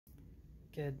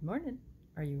Good morning.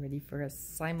 Are you ready for a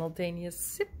simultaneous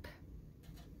sip?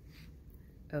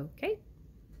 Okay,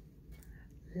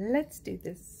 let's do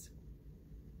this.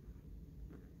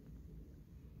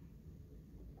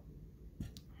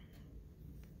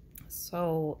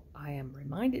 So I am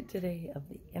reminded today of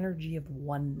the energy of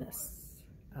oneness.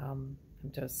 And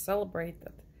to celebrate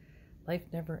that life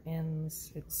never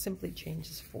ends, it simply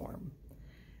changes form.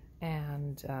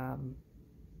 And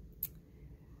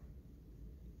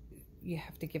you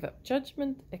have to give up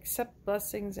judgment, accept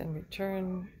blessings, and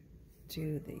return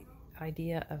to the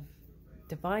idea of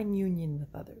divine union with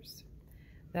others.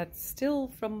 That's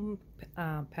still from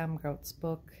Pam Grout's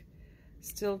book.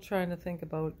 Still trying to think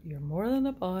about you're more than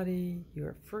a body,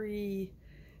 you're free,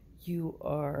 you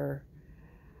are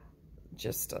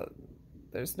just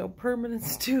there's no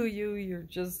permanence to you, you're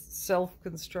just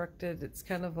self-constructed. It's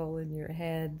kind of all in your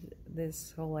head,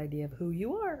 this whole idea of who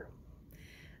you are.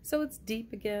 So it's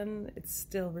deep again. It's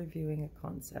still reviewing a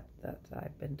concept that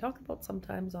I've been talking about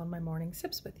sometimes on my morning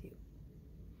sips with you.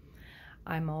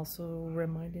 I'm also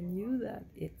reminding you that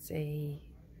it's a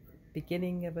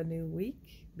beginning of a new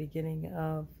week, beginning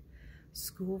of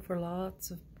school for lots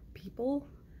of people.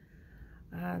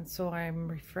 And so I'm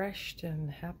refreshed and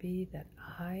happy that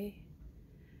I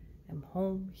am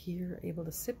home here, able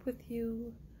to sip with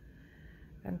you,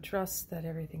 and trust that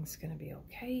everything's going to be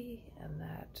okay and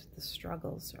that the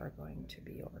struggles are going to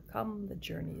be overcome. The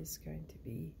journey is going to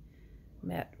be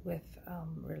met with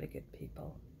really good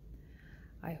people.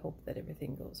 I hope that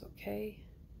everything goes okay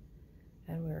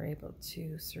and we're able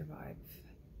to survive.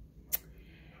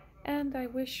 And I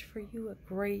wish for you a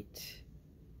great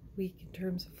week in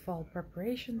terms of fall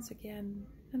preparations again.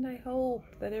 And I hope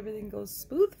that everything goes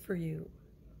smooth for you.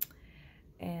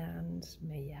 And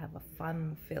may you have a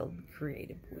fun-filled,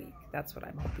 creative week. That's what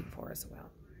I'm hoping for as well.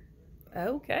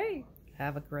 Okay,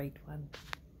 have a great one.